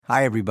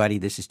Hi, everybody.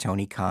 This is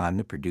Tony Khan,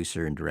 the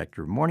producer and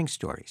director of Morning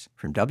Stories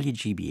from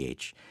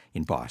WGBH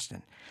in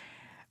Boston.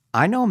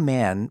 I know a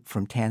man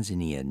from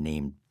Tanzania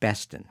named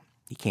Beston.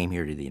 He came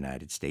here to the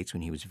United States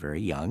when he was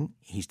very young.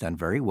 He's done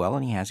very well,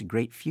 and he has a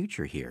great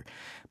future here.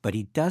 But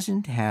he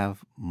doesn't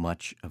have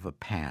much of a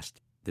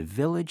past. The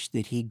village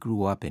that he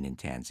grew up in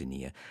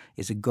Tanzania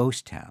is a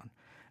ghost town.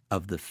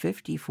 Of the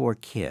 54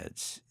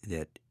 kids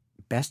that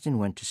Beston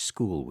went to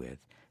school with,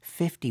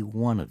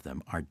 51 of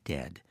them are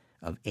dead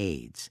of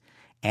AIDS.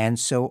 And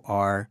so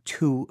are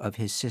 2 of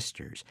his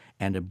sisters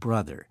and a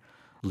brother,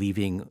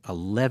 leaving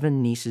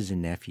 11 nieces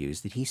and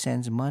nephews that he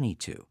sends money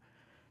to.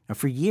 Now,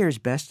 for years,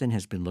 Beston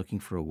has been looking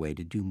for a way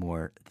to do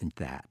more than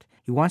that.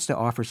 He wants to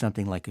offer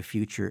something like a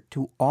future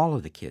to all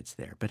of the kids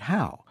there. But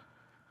how?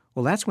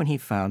 Well, that's when he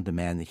found the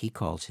man that he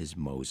calls his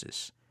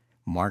Moses,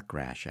 Mark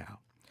Grashow.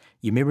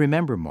 You may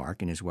remember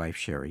Mark and his wife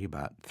Sheri.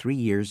 About 3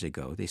 years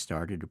ago, they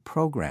started a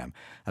program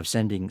of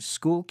sending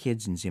school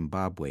kids in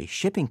Zimbabwe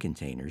shipping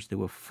containers that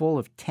were full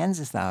of tens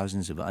of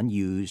thousands of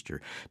unused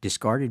or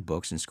discarded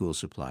books and school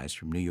supplies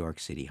from New York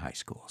City high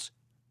schools.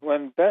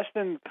 When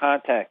Beston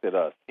contacted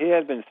us, he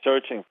had been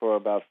searching for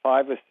about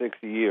 5 or 6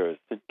 years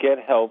to get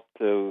help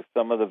to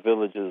some of the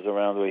villages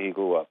around where he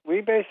grew up. We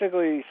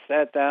basically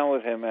sat down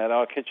with him at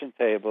our kitchen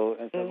table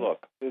and said,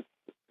 look, it's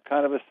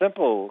kind of a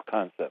simple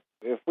concept.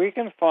 If we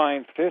can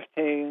find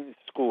 15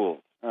 schools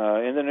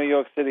in the New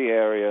York City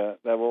area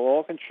that will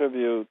all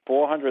contribute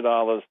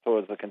 $400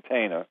 towards the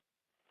container,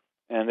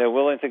 and they're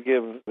willing to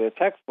give their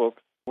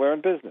textbooks, we're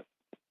in business.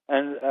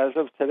 And as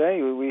of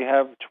today, we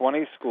have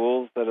 20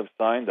 schools that have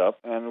signed up,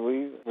 and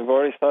we've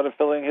already started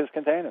filling his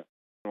container.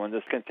 When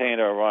this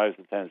container arrives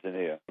in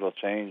Tanzania, it'll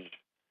change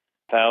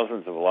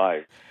thousands of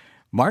lives.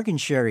 Mark and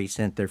Sheri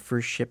sent their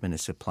first shipment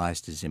of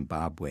supplies to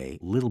Zimbabwe a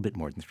little bit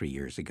more than 3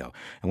 years ago.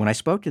 And when I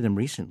spoke to them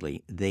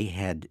recently, they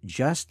had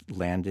just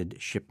landed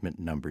Shipment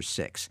Number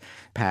 6,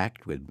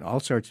 packed with all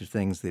sorts of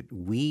things that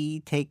we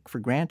take for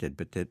granted,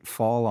 but that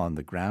fall on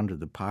the ground of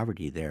the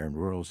poverty there in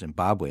rural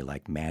Zimbabwe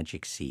like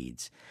magic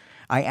seeds.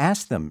 I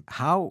asked them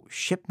how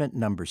Shipment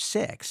Number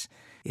 6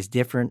 is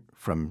different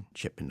from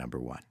Shipment Number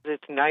 1.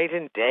 It's night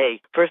and day.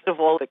 First of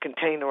all, the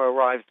container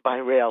arrives by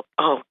rail.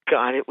 Oh,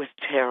 God, it was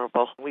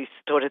terrible. We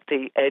stood at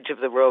the edge of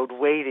the road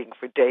waiting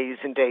for days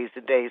and days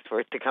and days for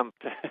it to come.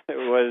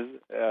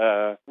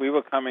 We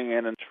were coming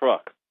in a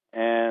truck.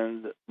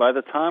 And by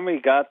the time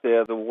we got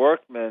there, the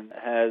workmen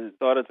had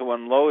started to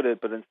unload it,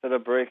 but instead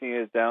of breaking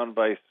it down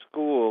by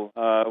school,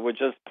 we're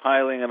just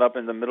piling it up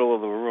in the middle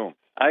of the room.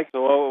 I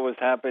saw what was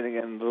happening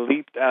and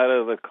leaped out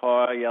of the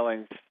car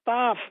yelling,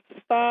 "Stop,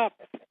 stop,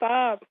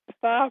 stop,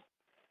 stop."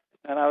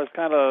 And I was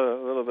kind of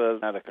a little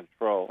bit out of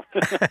control.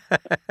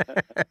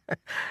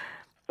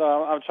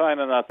 So I'm trying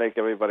to not make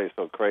everybody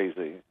so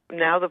crazy.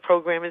 Now the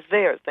program is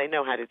theirs. They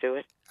know how to do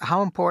it.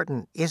 How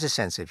important is a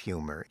sense of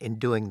humor in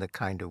doing the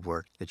kind of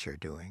work that you're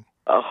doing?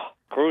 Oh,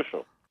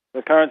 crucial.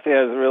 The currency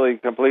has really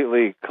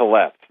completely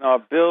collapsed. Our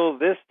bill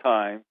this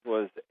time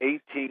was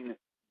 $18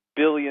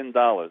 billion.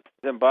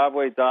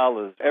 Zimbabwe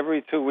dollars.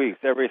 Every 2 weeks,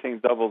 everything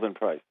doubled in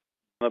price.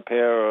 A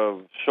pair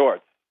of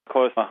shorts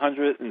cost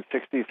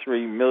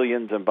 163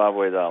 million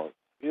Zimbabwe dollars.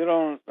 You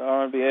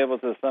don't be able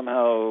to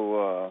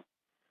somehow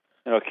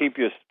keep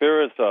your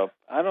spirits up.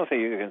 I don't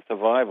think you can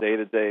survive day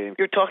to day.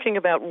 You're talking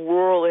about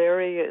rural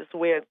areas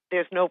where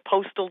there's no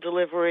postal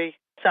delivery.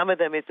 Some of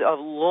them, it's a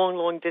long,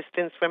 long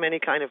distance from any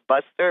kind of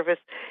bus service,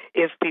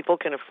 if people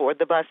can afford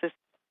the buses.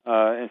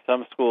 In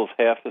some schools,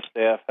 half the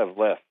staff have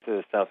left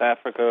to South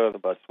Africa, to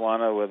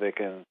Botswana, where they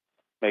can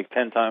make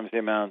 10 times the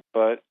amount.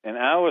 But in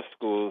our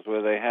schools,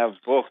 where they have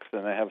books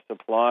and they have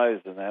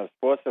supplies and they have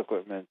sports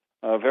equipment,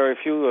 very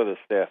few of the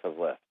staff have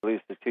left. At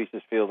least the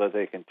teachers feel that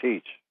they can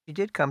teach. You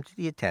did come to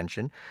the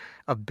attention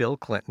of Bill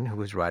Clinton, who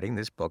was writing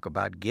this book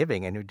about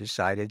giving and who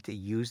decided to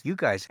use you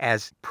guys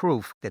as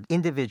proof that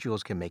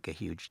individuals can make a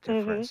huge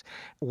difference.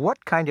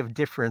 What kind of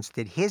difference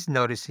did his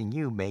noticing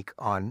you make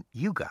on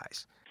you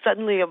guys?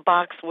 Suddenly a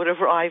box would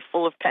arrive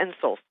full of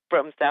pencils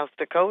from South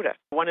Dakota,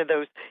 one of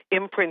those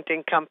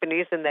imprinting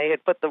companies, and they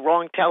had put the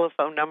wrong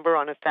telephone number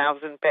on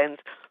 1,000 pens.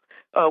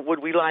 Would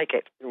we like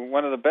it?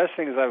 One of the best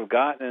things I've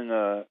gotten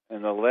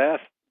in the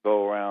last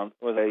go-around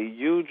was a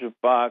huge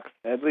box,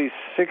 at least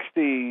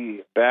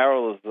 60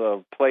 barrels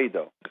of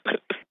Play-Doh.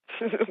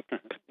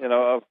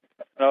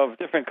 Of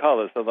different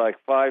colors. So like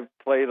 5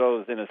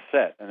 Play-Dohs in a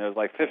set, and there's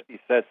like 50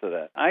 sets of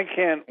that. I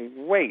can't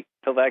wait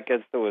till that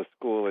gets to a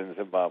school in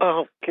Zimbabwe.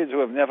 Oh. Kids who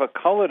have never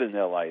colored in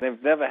their life.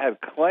 They've never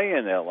had clay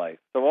in their life.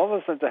 So all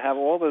of a sudden to have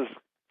all this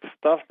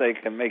stuff, they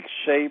can make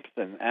shapes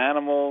and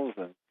animals,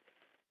 and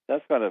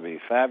that's going to be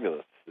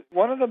fabulous.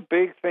 One of the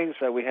big things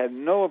that we had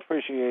no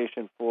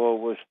appreciation for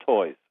was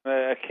toys.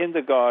 A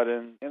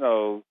kindergarten,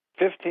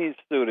 15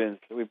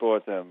 students, we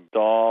bought them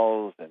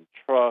dolls and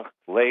trucks,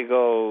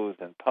 Legos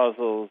and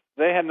puzzles.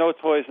 They had no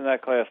toys in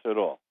that class at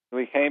all.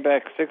 We came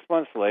back 6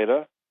 months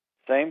later,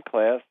 same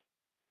class.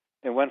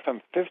 It went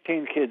from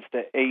 15 kids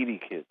to 80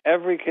 kids.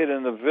 Every kid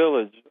in the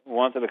village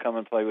wanted to come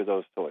and play with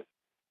those toys.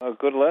 a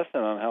good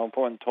lesson on how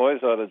important toys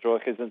are to draw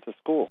kids into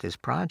school. This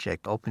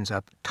project opens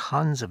up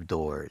tons of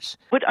doors.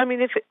 But, I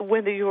mean,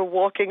 whether you're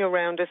walking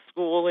around a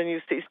school and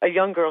you see a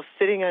young girl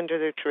sitting under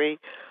the tree,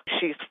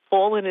 she's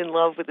fallen in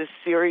love with a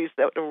series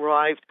that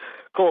arrived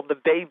called The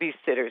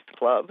Babysitter's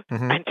Club.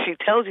 Mm-hmm. And she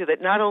tells you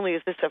that not only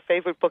is this her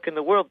favorite book in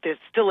the world, there's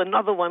still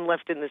another one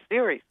left in the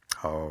series.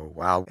 Oh,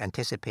 wow.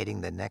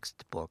 Anticipating the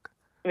next book.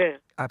 Yeah.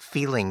 A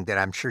feeling that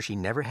I'm sure she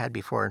never had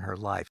before in her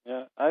life.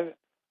 Yeah,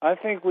 I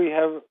think we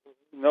have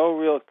no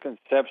real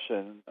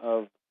conception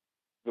of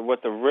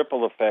what the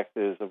ripple effect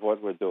is of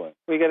what we're doing.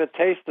 We get a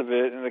taste of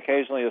it, and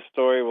occasionally a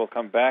story will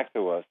come back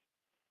to us.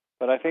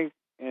 But I think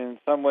in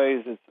some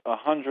ways it's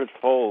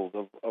 100-fold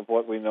of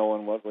what we know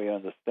and what we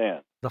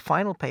understand. The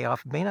final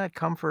payoff may not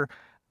come for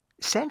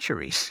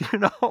centuries,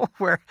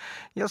 where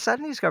you'll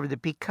suddenly discover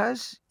that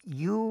because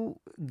you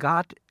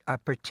got a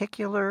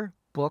particular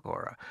book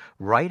or a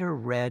writer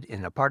read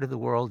in a part of the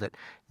world that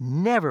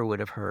never would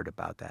have heard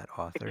about that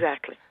author.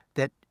 Exactly.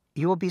 That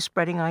you will be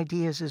spreading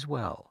ideas as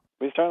well.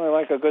 We certainly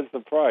like a good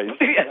surprise.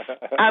 Yes,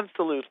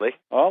 absolutely.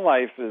 Our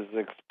life is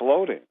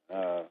exploding.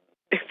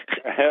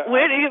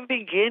 Where do you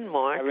begin,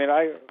 Mark? I mean,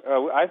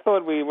 I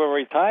thought we were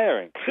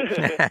retiring.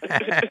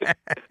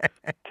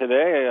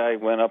 Today, I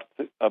went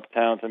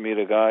uptown to meet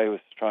a guy who was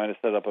trying to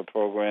set up a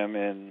program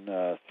in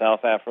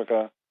South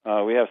Africa.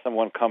 We have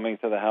someone coming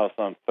to the house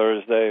on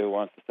Thursday who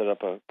wants to set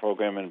up a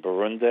program in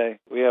Burundi.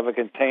 We have a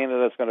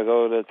container that's going to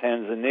go to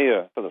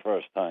Tanzania for the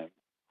first time.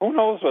 Who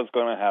knows what's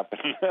going to happen?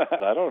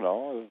 I don't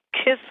know.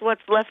 Kiss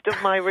what's left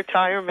of my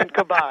retirement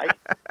goodbye.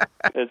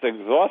 It's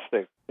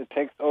exhausting. It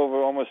takes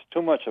over almost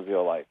too much of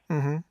your life.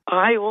 Mm-hmm.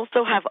 I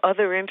also have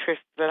other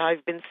interests that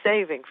I've been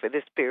saving for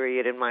this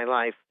period in my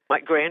life.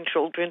 My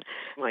grandchildren,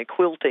 my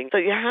quilting. So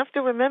you have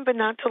to remember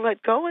not to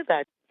let go of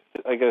that.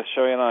 I guess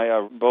Sheri and I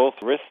are both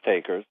risk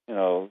takers,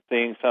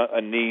 seeing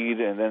a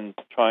need and then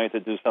trying to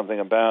do something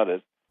about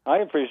it. I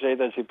appreciate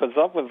that she puts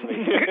up with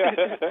me.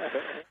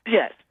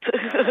 Yes.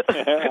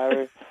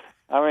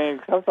 I mean,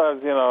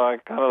 sometimes, I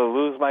kind of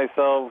lose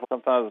myself.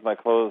 Sometimes my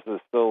clothes are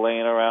still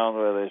laying around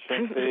where they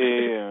shouldn't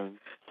be. And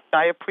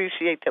I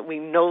appreciate that we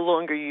no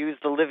longer use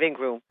the living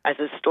room as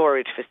a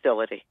storage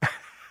facility,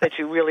 that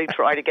you really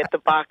try to get the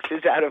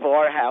boxes out of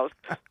our house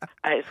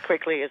as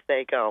quickly as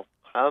they go.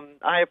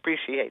 I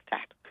appreciate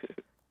that.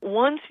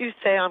 Once you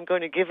say, I'm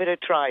going to give it a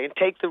try and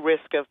take the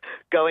risk of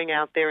going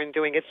out there and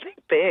doing it, think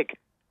big.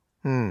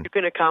 You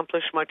can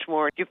accomplish much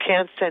more. You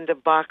can't send a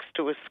box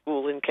to a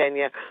school in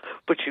Kenya,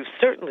 but you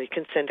certainly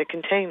can send a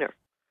container.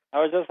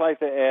 I would just like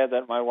to add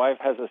that my wife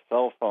has a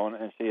cell phone,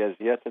 and she has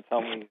yet to tell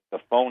me the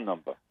phone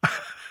number.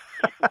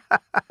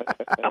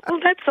 Well,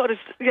 that sort of,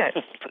 yes.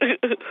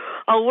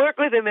 I'll work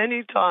with him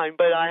any time,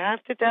 but I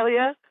have to tell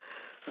you,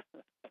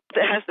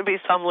 there has to be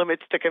some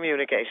limits to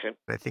communication.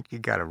 I think you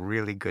got a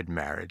really good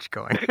marriage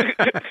going.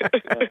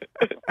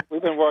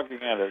 We've been working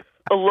at it.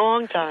 A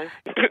long time.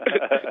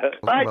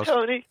 Bye,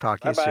 Tony. Talk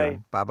to you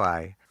soon.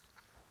 Bye-bye.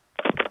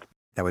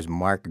 That was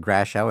Mark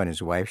Grashow and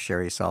his wife,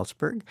 Sheri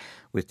Salzburg,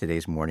 with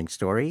today's morning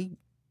story,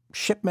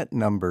 Shipment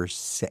Number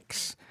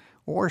 6.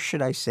 Or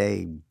should I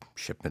say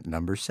Shipment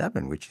Number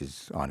 7, which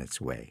is on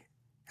its way.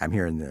 I'm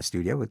here in the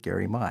studio with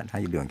Gary Mond. How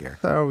you doing, Gary?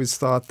 I always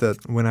thought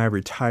that when I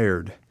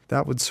retired,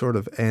 that would sort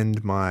of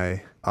end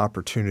my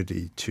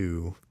opportunity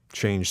to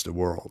change the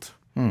world.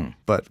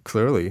 But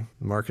clearly,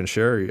 Mark and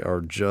Sheri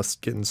are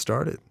just getting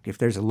started. If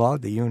there's a law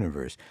of the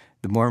universe,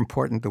 the more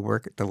important the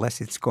work, the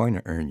less it's going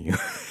to earn you.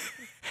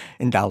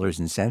 In dollars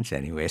and cents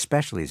anyway,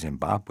 especially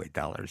Zimbabwe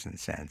dollars and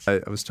cents.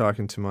 I was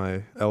talking to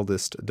my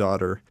eldest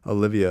daughter,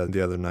 Olivia, the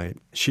other night.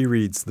 She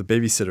reads The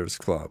Babysitter's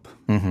Club.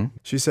 Mm-hmm.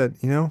 She said,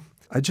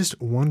 I just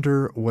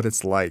wonder what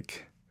it's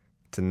like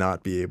to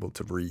not be able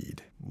to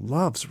read.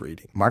 Loves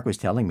reading. Mark was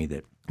telling me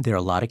that there are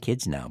a lot of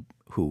kids now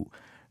who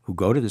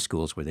go to the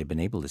schools where they've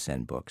been able to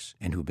send books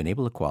and who've been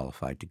able to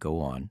qualify to go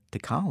on to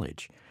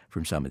college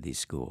from some of these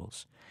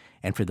schools.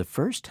 And for the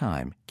first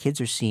time, kids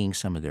are seeing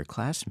some of their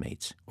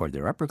classmates or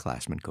their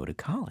upperclassmen go to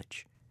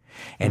college.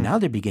 And now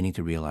they're beginning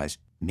to realize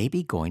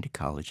maybe going to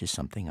college is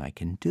something I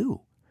can do.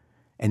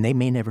 And they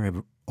may never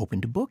have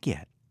opened a book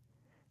yet.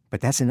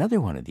 But that's another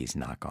one of these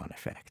knock-on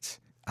effects.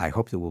 I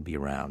hope that we'll be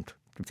around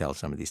to tell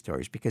some of these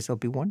stories because they'll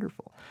be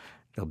wonderful.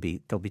 They'll be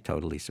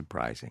totally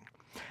surprising.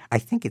 I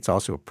think it's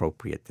also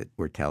appropriate that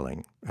we're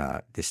telling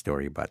this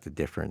story about the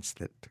difference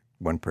that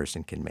one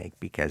person can make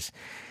because,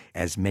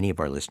 as many of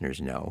our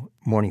listeners know,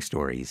 Morning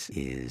Stories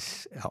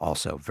is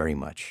also very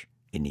much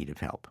in need of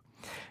help.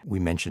 We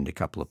mentioned a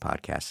couple of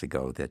podcasts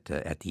ago that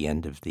at the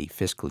end of the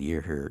fiscal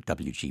year here at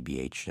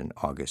WGBH on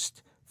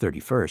August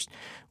 31st,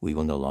 we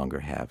will no longer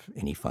have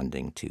any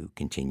funding to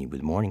continue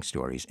with Morning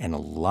Stories. And a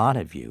lot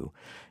of you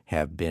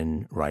have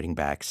been writing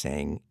back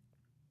saying,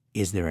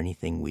 is there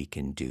anything we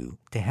can do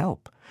to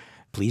help?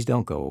 Please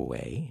don't go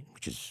away,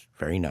 which is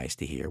very nice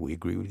to hear. We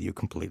agree with you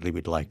completely.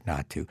 We'd like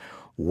not to.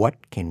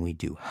 What can we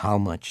do? How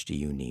much do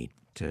you need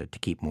to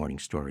keep Morning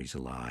Stories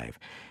alive?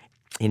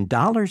 In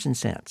dollars and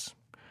cents,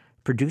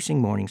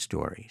 producing Morning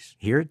Stories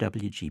here at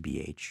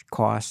WGBH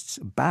costs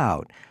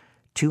about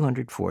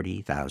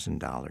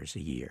 $240,000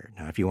 a year.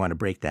 Now, if you want to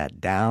break that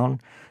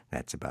down,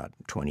 that's about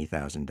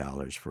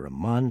 $20,000 for a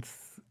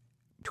month,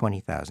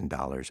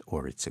 $20,000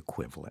 or its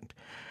equivalent.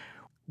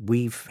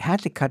 We've had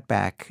to cut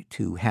back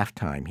to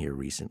halftime here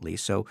recently,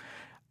 so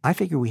I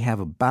figure we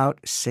have about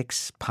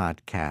 6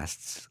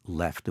 podcasts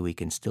left that we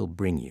can still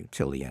bring you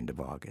till the end of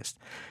August.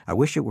 I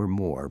wish it were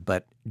more,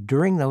 but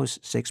during those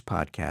 6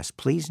 podcasts,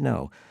 please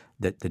know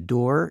that the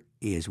door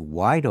is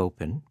wide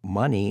open.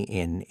 Money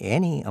in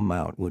any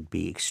amount would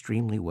be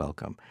extremely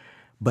welcome.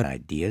 But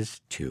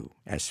ideas too,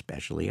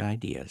 especially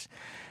ideas.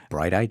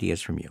 Bright ideas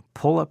from you.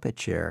 Pull up a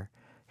chair.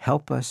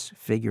 Help us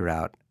figure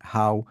out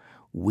how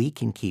we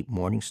can keep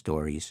morning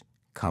stories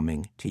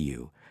coming to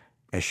you.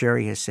 As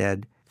Sheri has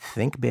said,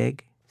 think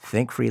big.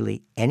 Think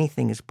freely.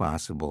 Anything is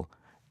possible.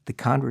 The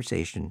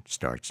conversation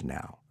starts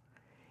now.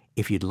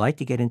 If you'd like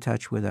to get in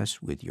touch with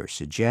us with your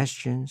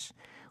suggestions,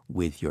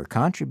 with your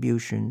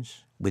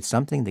contributions, with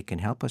something that can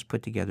help us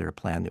put together a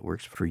plan that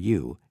works for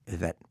you,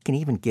 that can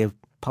even give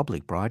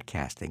public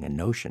broadcasting a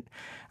notion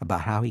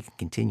about how he can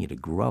continue to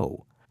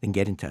grow, then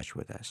get in touch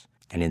with us.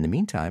 And in the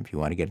meantime, if you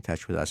want to get in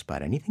touch with us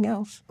about anything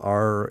else,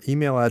 our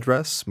email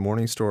address,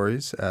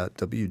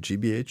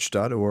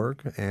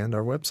 morningstories@wgbh.org, and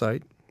our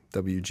website,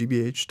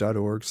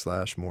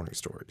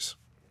 wgbh.org/morningstories.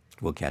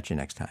 We'll catch you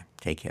next time.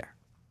 Take care.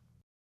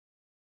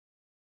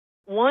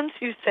 Once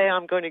you say,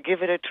 I'm going to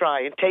give it a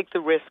try and take the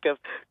risk of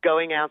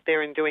going out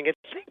there and doing it,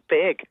 think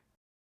big.